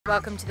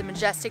Welcome to the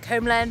majestic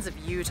homelands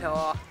of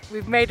Utah.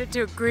 We've made it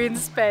to a green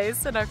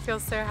space and I feel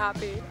so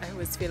happy. I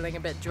was feeling a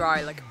bit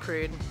dry like a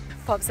prune.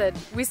 Pop said,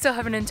 we still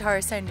have an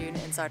entire sand dune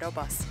inside our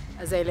bus.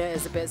 Azalea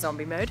is a bit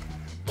zombie mode.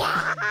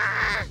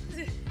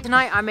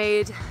 Tonight I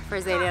made for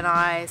Azalea and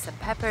I some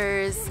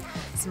peppers,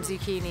 some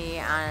zucchini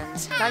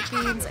and black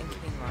beans and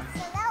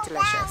quinoa.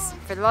 Delicious.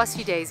 For the last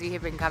few days we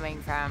have been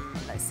coming from,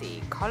 let's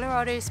see,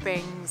 Colorado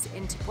Springs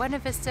into Buena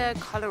Vista,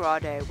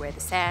 Colorado, where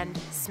the sand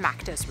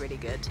smacked us really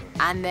good.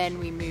 And then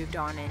we moved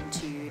on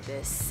into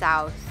the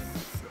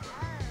south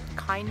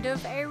kind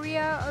of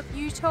area of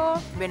Utah.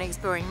 We've been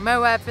exploring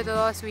Moab for the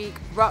last week,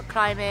 rock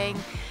climbing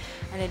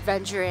and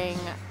adventuring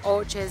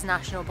Oatmeal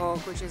National Park,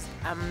 which is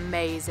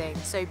amazing,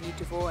 so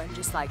beautiful and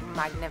just like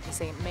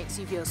magnificent. It makes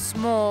you feel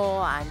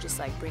small and just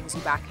like brings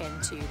you back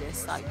into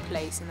this like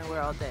place in the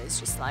world that is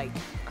just like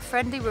a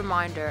friendly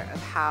reminder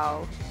of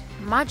how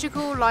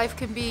magical life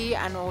can be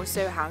and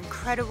also how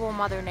incredible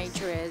Mother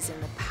Nature is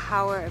and the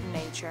power of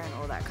nature and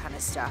all that kind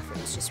of stuff.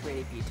 It was just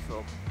really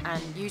beautiful.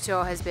 And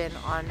Utah has been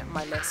on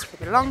my list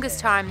for the longest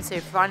time, so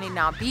finally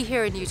now be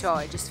here in Utah,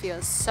 it just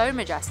feels so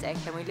majestic.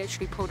 And we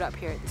literally pulled up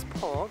here at this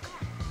park.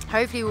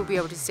 Hopefully we'll be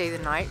able to stay the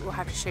night. We'll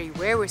have to show you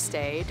where we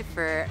stayed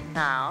for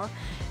now.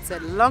 It's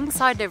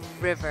alongside the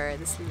river,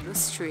 this little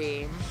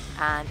stream,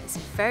 and it's a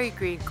very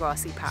green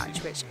grassy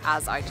patch, which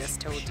as I just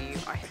told you,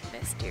 I have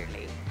missed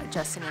dearly.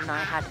 Justin and I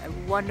had a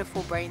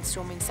wonderful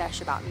brainstorming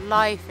session about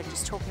life and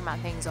just talking about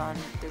things on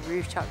the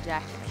rooftop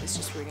deck, and it was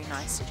just really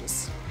nice to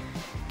just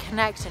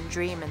connect and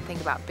dream and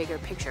think about bigger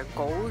picture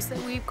goals that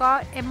we've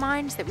got in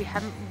mind that we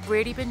haven't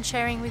really been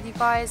sharing with you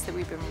guys, that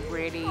we've been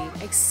really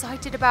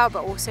excited about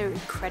but also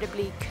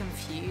incredibly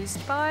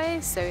confused by.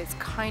 So it's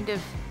kind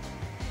of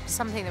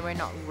something that we're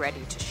not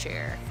ready to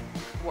share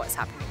what's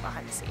happening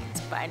behind the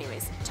scenes. But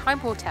anyways,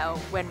 time will tell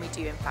when we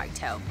do in fact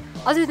tell.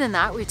 Other than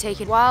that, we've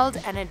taken wild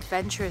and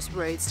adventurous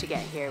roads to get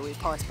here. We've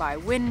passed by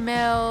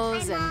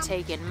windmills and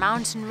taken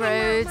mountain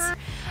roads,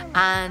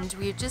 and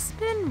we've just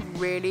been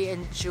really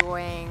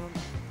enjoying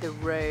the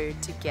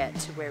road to get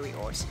to where we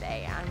are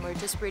today. And we're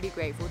just really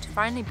grateful to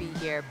finally be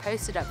here,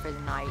 posted up for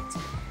the night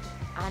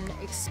and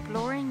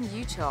exploring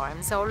Utah.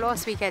 And so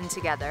last weekend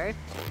together,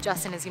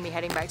 Justin is gonna be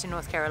heading back to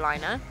North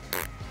Carolina.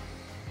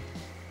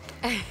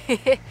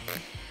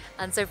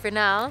 And so for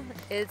now,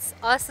 it's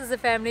us as a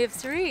family of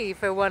 3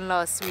 for one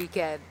last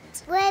weekend.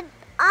 We're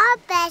all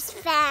best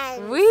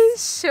friends. We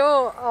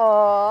sure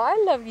are.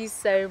 I love you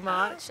so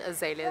much.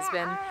 Azalea's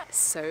been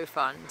so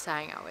fun to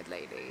hang out with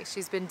lately.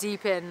 She's been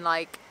deep in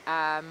like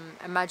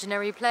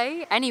imaginary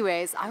play.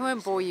 Anyways, I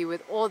won't bore you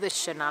with all the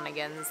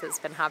shenanigans that's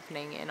been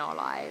happening in our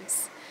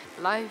lives.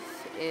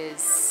 Life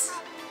is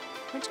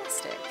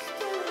majestic.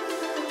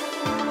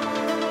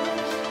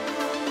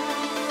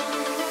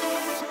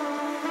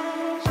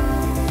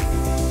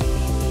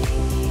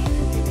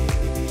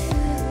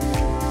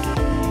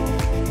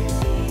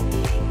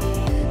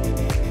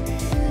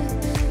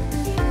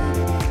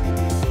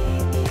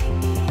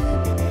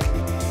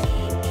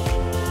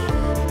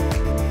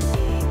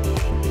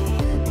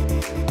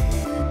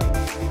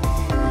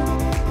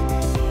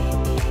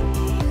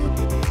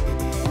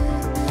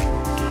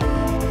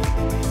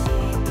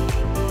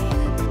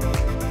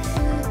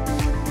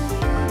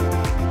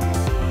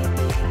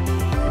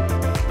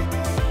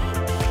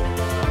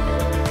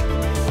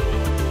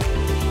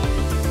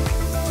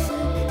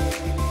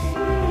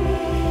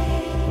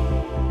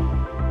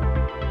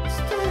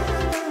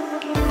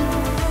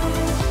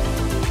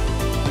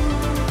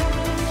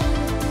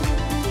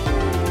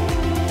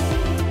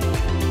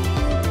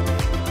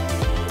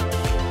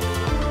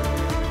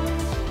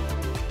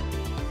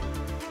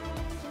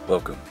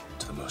 Welcome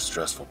to the most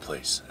stressful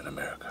place in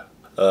America.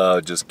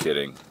 Just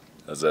kidding.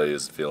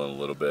 Azalea's feeling a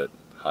little bit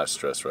high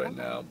stress right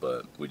now,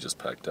 but we just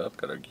packed up,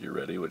 got our gear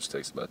ready, which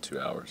takes about 2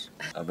 hours.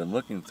 I've been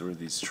looking through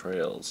these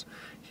trails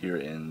here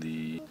in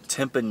the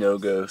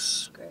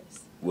Timpanogos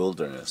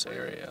Wilderness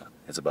area.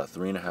 It's about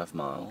 3.5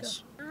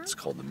 miles. It's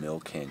called the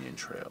Mill Canyon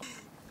Trail.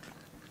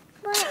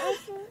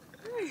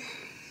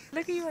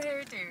 Look at your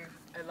hairdo.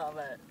 I love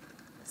it.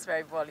 It's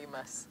very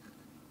voluminous.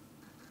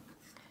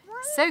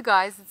 So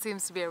guys, it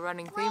seems to be a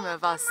running theme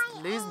of us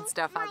losing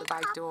stuff out the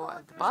back door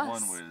of the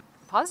bus.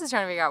 Paz is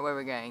trying to figure out where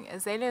we're going.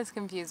 Azalea is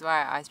confused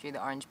why I threw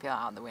the orange peel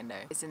out the window.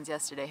 Since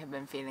yesterday, have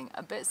been feeling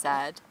a bit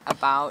sad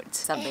about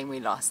something we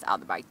lost out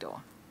the back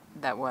door.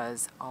 That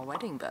was our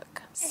wedding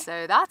book.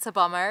 So that's a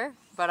bummer,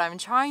 but I'm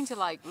trying to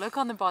like look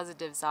on the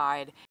positive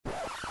side.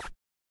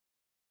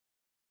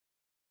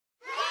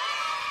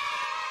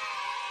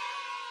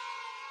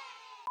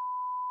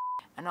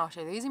 And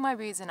after losing my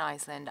boots in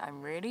Iceland,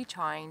 I'm really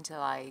trying to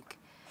like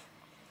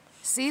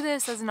see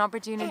this as an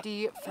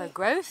opportunity for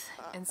growth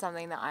in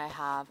something that I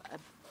have a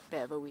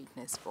bit of a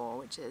weakness for,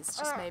 which is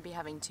just maybe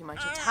having too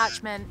much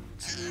attachment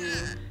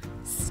to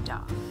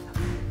stuff.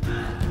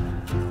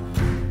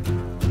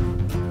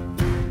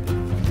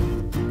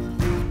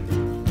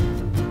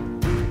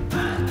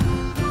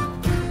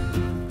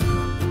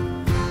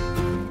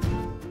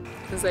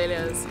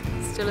 Azalea's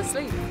still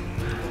asleep.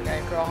 I'm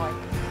going for a hike.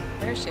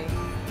 Where is she?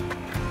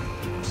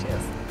 She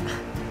is.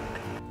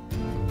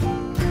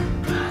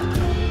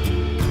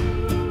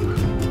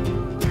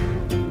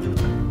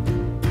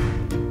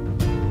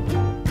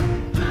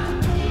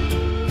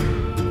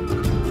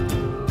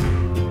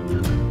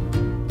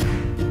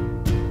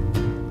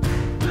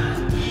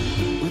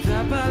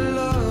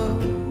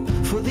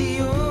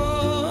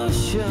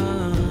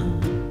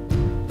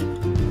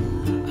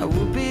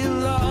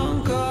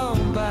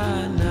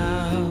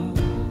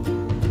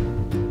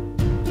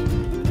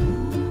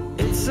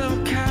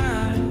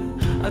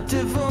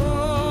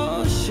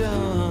 devotion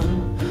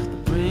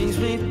that brings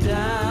me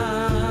down.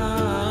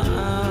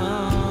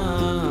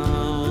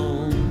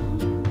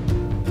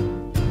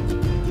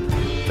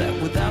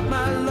 That without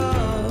my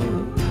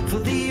love for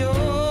the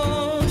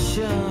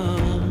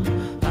ocean,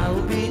 I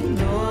will be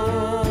no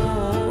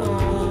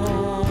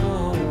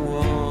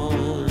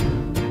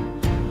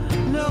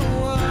one. No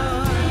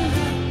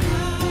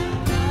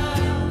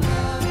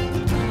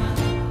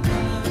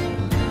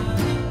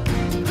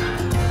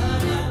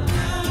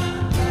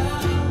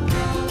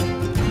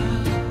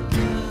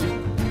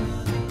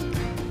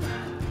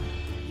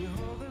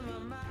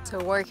So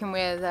working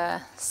with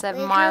a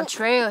 7-mile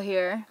trail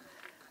here,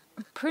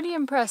 I'm pretty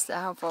impressed at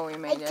how far we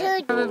made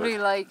it. Probably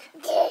like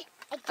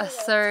a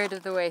third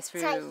of the way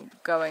through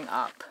going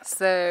up.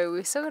 So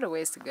we've still got a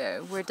ways to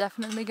go. We're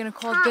definitely going to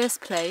call this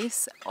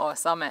place our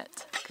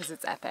summit because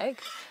it's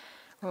epic.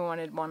 We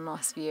wanted one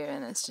last view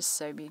and it's just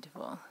so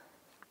beautiful.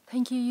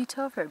 Thank you,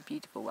 Utah, for a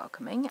beautiful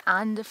welcoming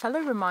and a fellow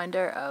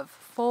reminder of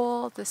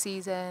fall, the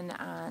season,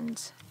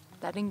 and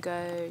letting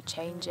go,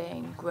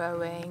 changing,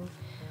 growing,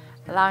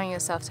 allowing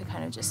yourself to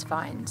kind of just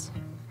find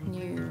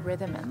new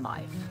rhythm in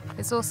life.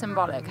 It's all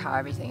symbolic how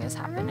everything is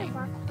happening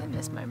in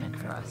this moment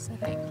for us, I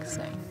think.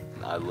 So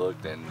I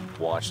looked and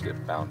watched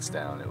it bounce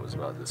down. It was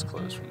about this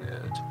close from the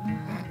edge.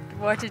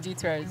 what did you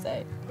throw and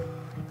say?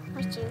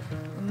 What's you?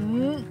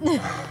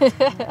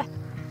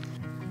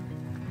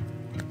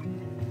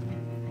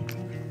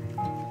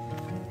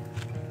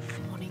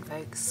 Morning,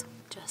 folks.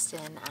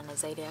 Justin and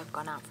Azalea have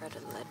gone out for a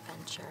little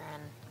adventure,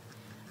 and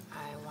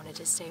I wanted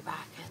to stay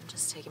back and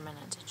just take a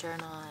minute to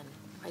journal and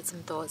write some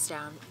thoughts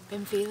down.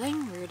 Been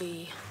feeling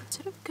really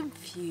sort of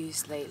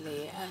confused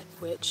lately at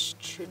which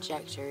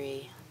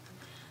trajectory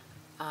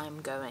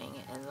I'm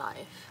going in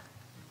life.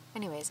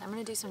 Anyways, I'm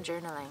gonna do some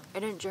journaling. I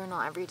don't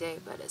journal every day,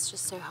 but it's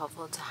just so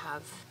helpful to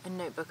have a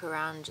notebook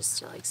around just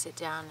to like sit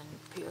down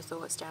and put your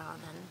thoughts down.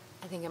 And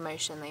I think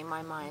emotionally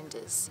my mind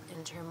is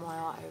in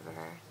turmoil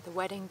over the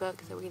wedding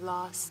book that we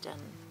lost,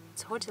 and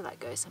it's hard to let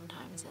go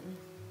sometimes and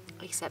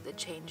accept that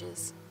change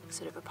is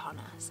sort of upon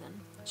us,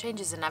 and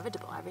change is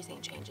inevitable. Everything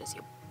changes.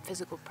 Your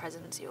physical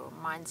presence, your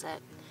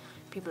mindset,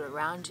 people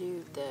around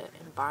you, the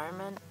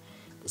environment,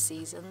 the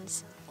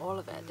seasons, all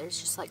of it. There's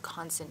just like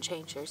constant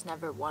change. There's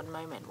never one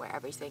moment where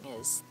everything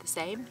is the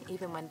same.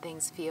 Even when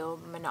things feel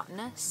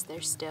monotonous,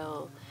 there's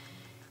still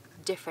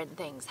different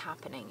things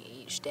happening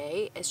each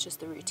day. It's just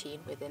the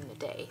routine within the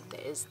day that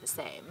is the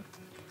same.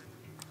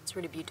 It's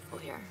really beautiful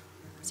here.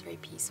 It's very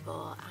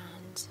peaceful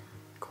and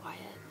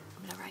quiet.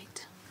 I'm gonna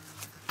write.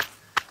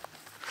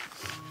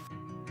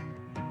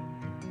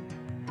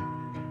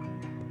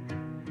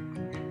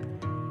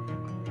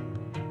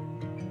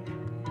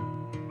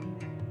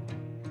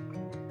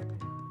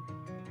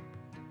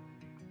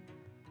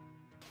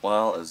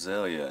 While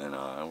Azalea and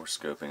I were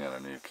scoping out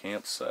a new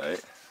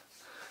campsite,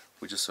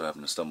 we just so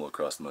happened to stumble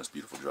across the most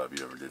beautiful drive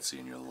you ever did see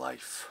in your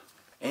life.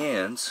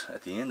 And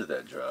at the end of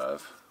that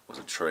drive was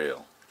a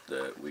trail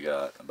that we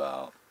got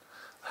about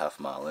half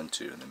a mile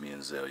into, and then me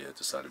and Azalea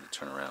decided to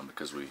turn around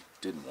because we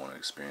didn't want to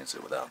experience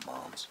it without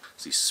moms.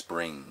 It's these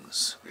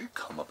springs that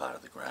come up out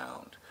of the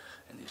ground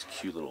and these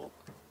cute little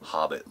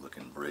hobbit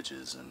looking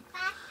bridges, and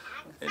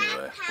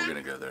anyway, we're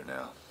gonna go there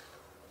now.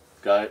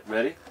 Got it?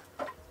 Ready?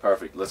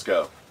 Perfect, let's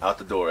go. Out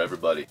the door,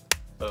 everybody.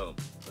 Boom,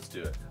 let's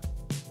do it.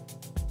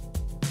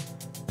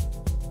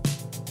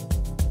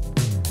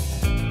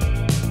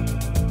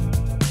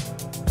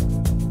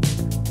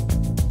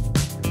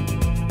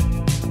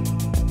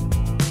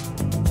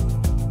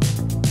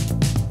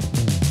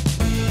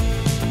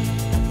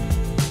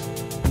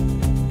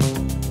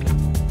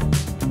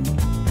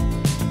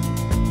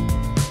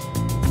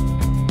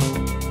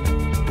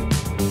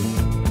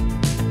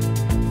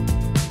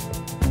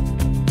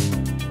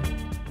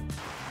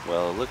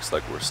 Looks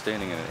like we're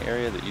standing in an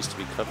area that used to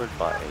be covered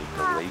by a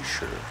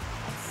glacier.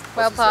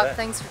 Well, Pop,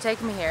 thanks for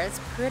taking me here. It's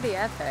pretty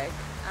epic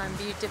and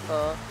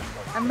beautiful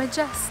and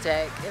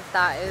majestic, if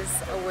that is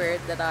a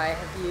word that I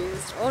have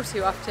used all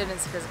too often.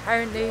 It's because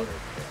apparently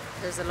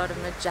there's a lot of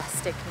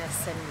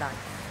majesticness in life.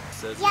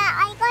 Yeah,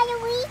 I gotta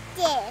read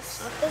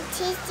this. It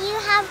teaches you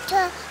how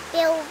to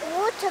build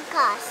water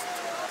cast.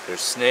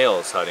 There's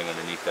snails hiding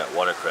underneath that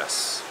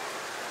watercress.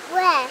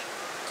 Where?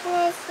 Can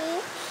I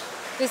see?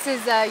 This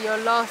is your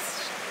last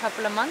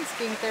couple of months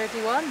being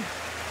 31.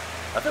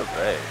 I feel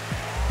great.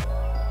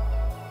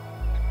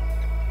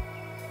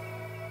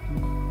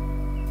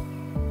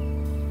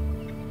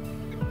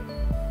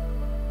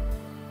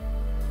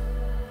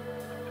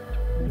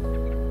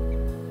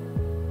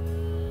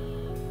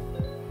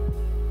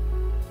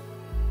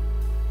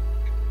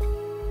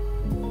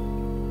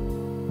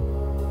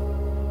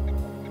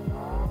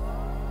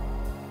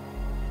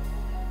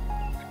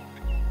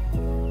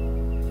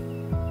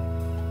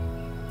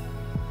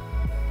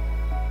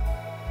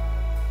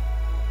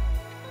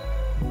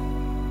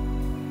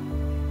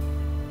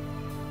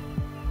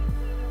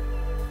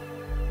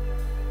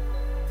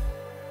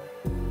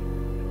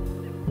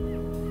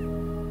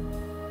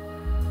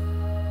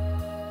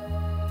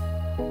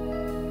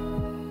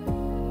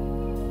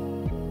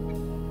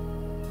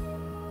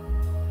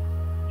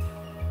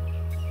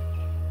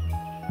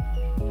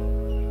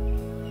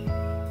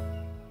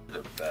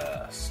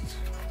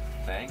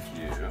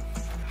 go.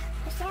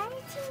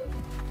 Seventeen.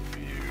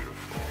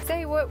 Beautiful.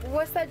 Say,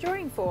 what's that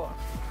drawing for?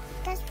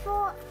 That's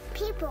for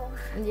people.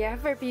 Yeah,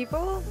 for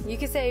people. You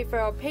could say for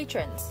our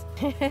patrons.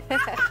 From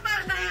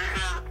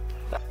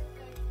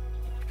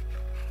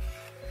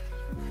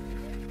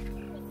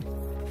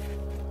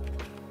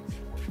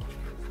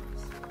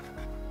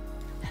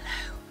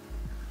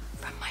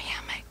my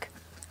hammock.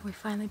 We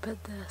finally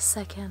put the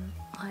second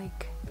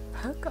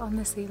hook on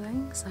the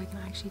ceiling so I can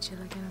actually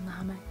chill again in the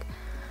hammock.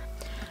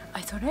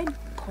 I thought I'd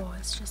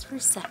pause just for a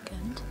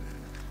second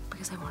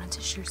because I wanted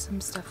to share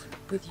some stuff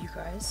with you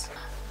guys.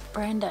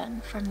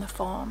 Brandon from the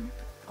farm,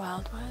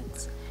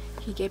 Wildwoods,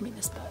 he gave me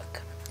this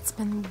book. It's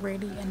been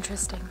really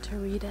interesting to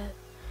read it.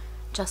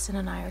 Justin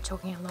and I are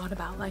talking a lot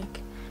about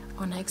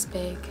our next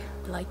big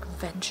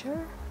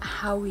venture,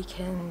 how we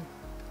can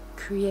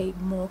create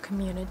more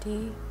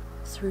community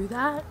through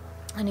that.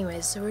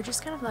 Anyways, so we're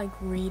just kind of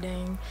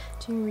reading,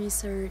 doing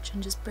research,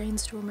 and just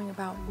brainstorming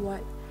about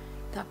what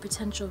that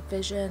potential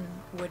vision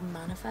would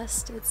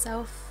manifest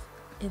itself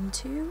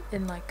into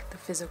in the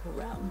physical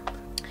realm.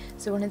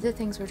 So one of the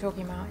things we're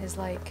talking about is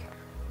we're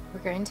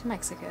going to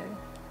Mexico,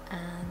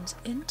 and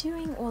in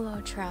doing all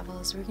our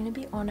travels we're going to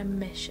be on a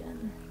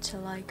mission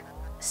to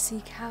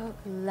seek out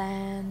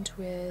land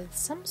with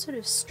some sort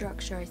of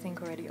structure, I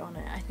think, already on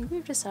it. I think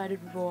we've decided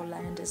raw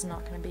land is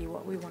not going to be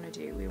what we want to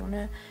do. We want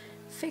to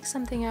fix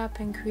something up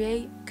and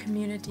create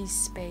community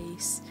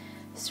space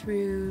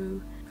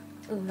through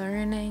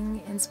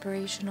learning,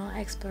 inspirational,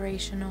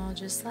 explorational,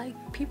 just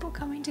people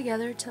coming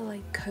together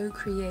to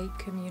co-create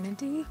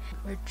community.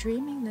 We're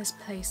dreaming this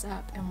place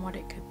up and what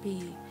it could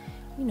be,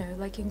 you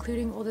know,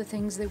 including all the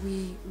things that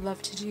we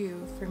love to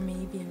do. For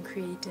me, being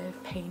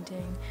creative,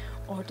 painting,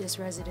 artist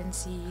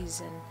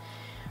residencies and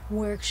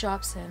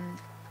workshops, and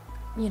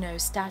you know,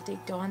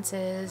 static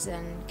dances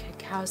and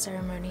cacao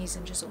ceremonies,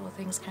 and just all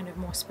things kind of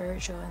more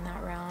spiritual in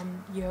that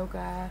realm,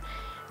 yoga.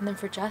 And then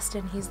for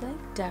Justin, he's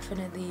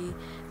definitely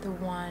the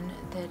one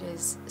that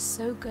is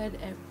so good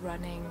at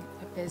running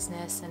a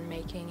business and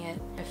making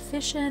it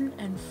efficient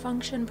and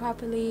function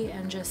properly,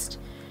 and just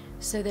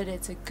so that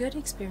it's a good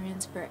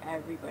experience for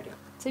everybody.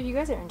 So if you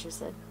guys are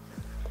interested,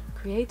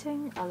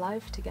 creating a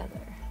life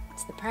together.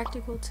 It's the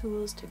practical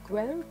tools to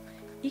grow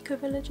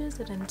eco-villages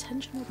and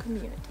intentional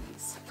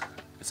communities.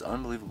 It's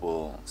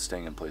unbelievable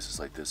staying in places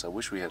like this. I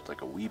wish we had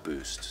a wee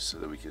boost so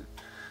that we could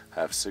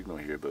have signal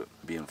here, but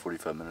being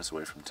 45 minutes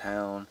away from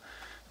town,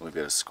 and we've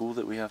got a school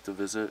that we have to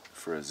visit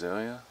for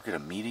Azalea. We've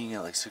got a meeting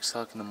at 6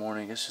 o'clock in the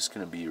morning. It's just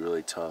going to be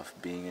really tough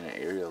being in an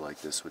area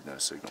like this with no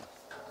signal.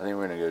 I think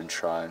we're going to go and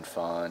try and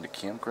find a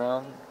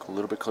campground a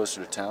little bit closer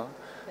to town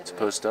to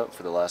post up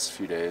for the last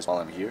few days while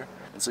I'm here.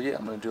 And so yeah,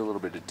 I'm going to do a little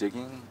bit of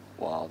digging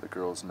while the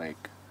girls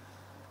make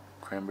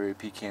cranberry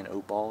pecan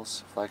oat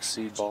balls,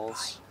 flaxseed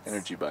balls,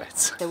 energy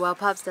bites. So while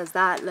Pops does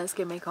that, let's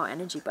go make our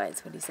energy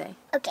bites. What do you say?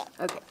 Okay.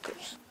 Okay, cool.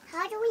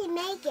 How do we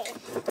make it?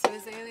 So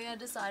Azalea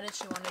decided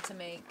she wanted to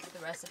make the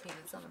recipe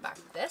that's on the back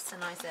of this,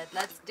 and I said,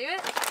 let's do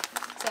it.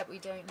 Except we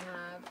don't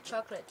have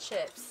chocolate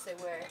chips, so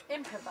we're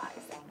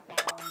improvising. Now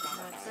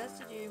it says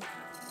to do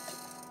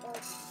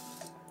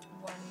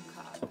 1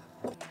 cup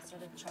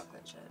instead of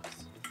chocolate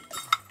chips.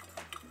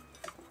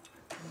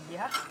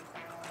 Yeah.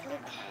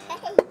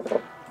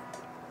 Okay.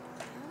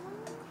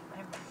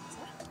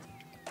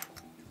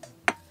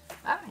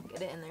 Ah,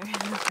 get it in there.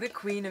 The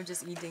queen of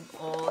just eating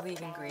all the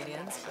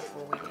ingredients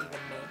before we even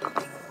made the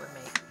thing that we're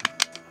making.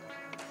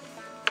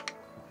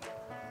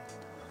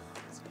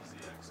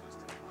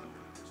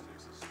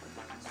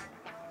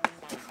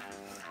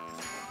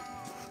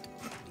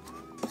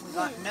 We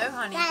got no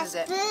honey because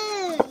it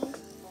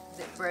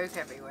broke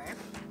everywhere.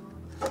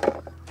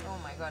 Oh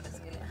my god, it's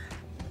good.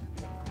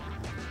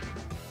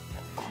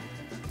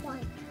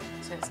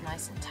 So it's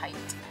nice and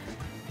tight.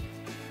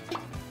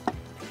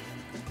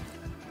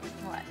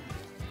 What?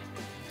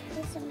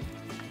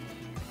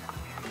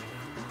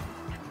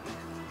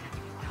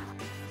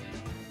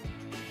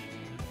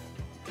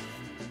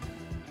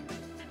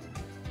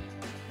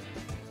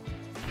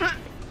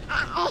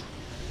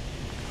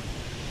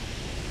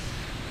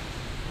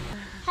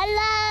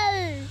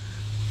 Hello!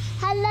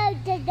 Hello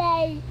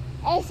today.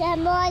 It's a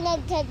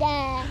morning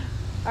today.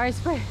 Alright,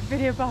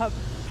 video Bob.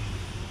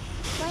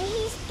 Why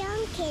he's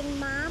dunking,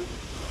 Mom?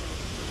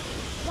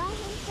 Why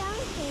he's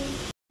dunking?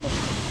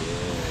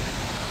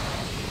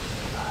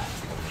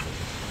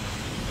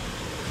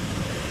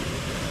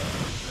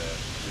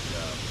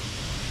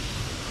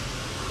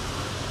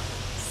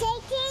 Say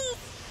cheese!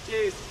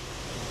 Cheese!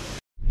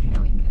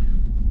 Here we go.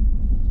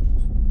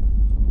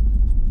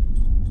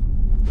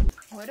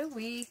 What a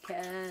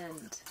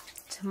weekend.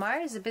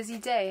 Tomorrow's a busy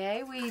day,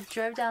 eh? We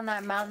drove down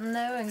that mountain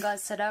though and got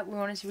set up. We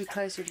wanted to be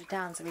closer to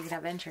town so we could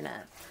have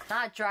internet.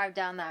 Not drive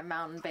down that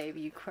mountain,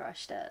 baby. You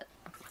crushed it.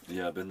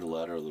 Yeah, I bent the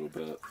ladder a little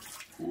bit.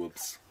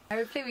 Whoops.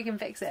 Hopefully we can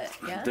fix it,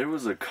 yeah? There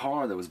was a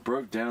car that was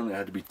broke down that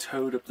had to be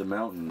towed up the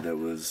mountain that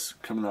was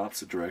coming the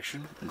opposite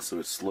direction, and so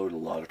it slowed a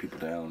lot of people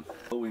down.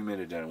 But we made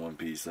it down in one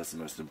piece. That's the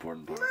most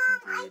important part. Mom,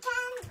 I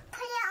can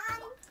put it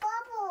on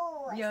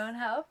bubble. You want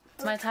help?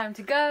 It's my time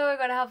to go. I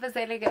gotta help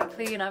Azalea get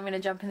clean. I'm gonna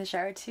jump in the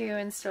shower too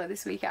and start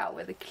this week out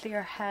with a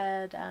clear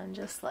head and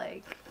just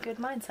like good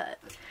mindset.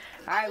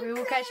 Alright, we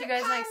will catch you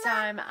guys next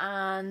time,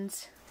 and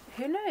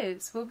who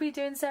knows, we'll be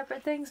doing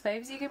separate things,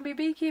 babes. You can be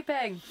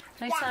beekeeping.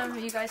 Next time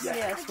you guys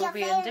see us, we'll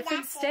be in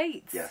different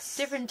states. Yes.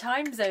 Different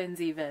time zones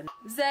even.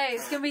 Zay,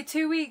 it's gonna be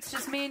 2 weeks,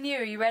 just me and you.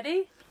 Are you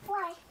ready?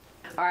 Why?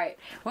 Alright,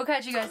 we'll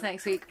catch you guys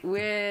next week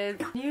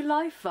with new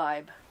life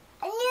vibe.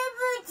 A new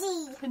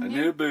booty. A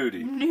new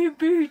booty. New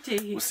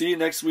booty. We'll see you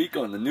next week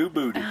on the new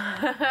booty.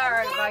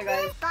 Alright, bye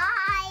guys.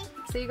 Bye.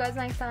 See you guys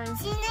next time.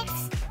 See you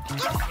next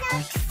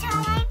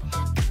time.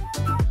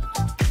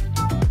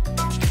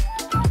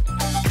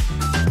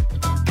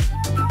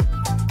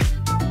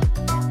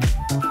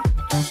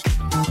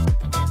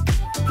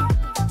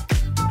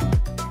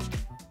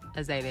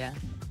 Azalea.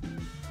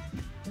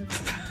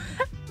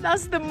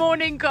 That's the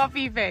morning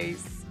coffee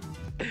face.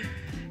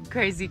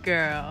 Crazy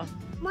girl.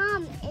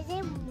 Mom, is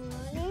it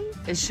morning?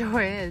 It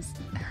sure is.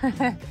 Is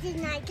it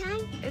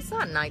nighttime? It's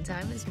not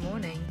nighttime, it's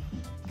morning.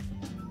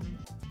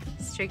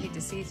 It's tricky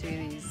to see through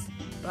these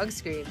bug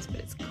screens, but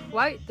it's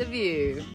quite the view.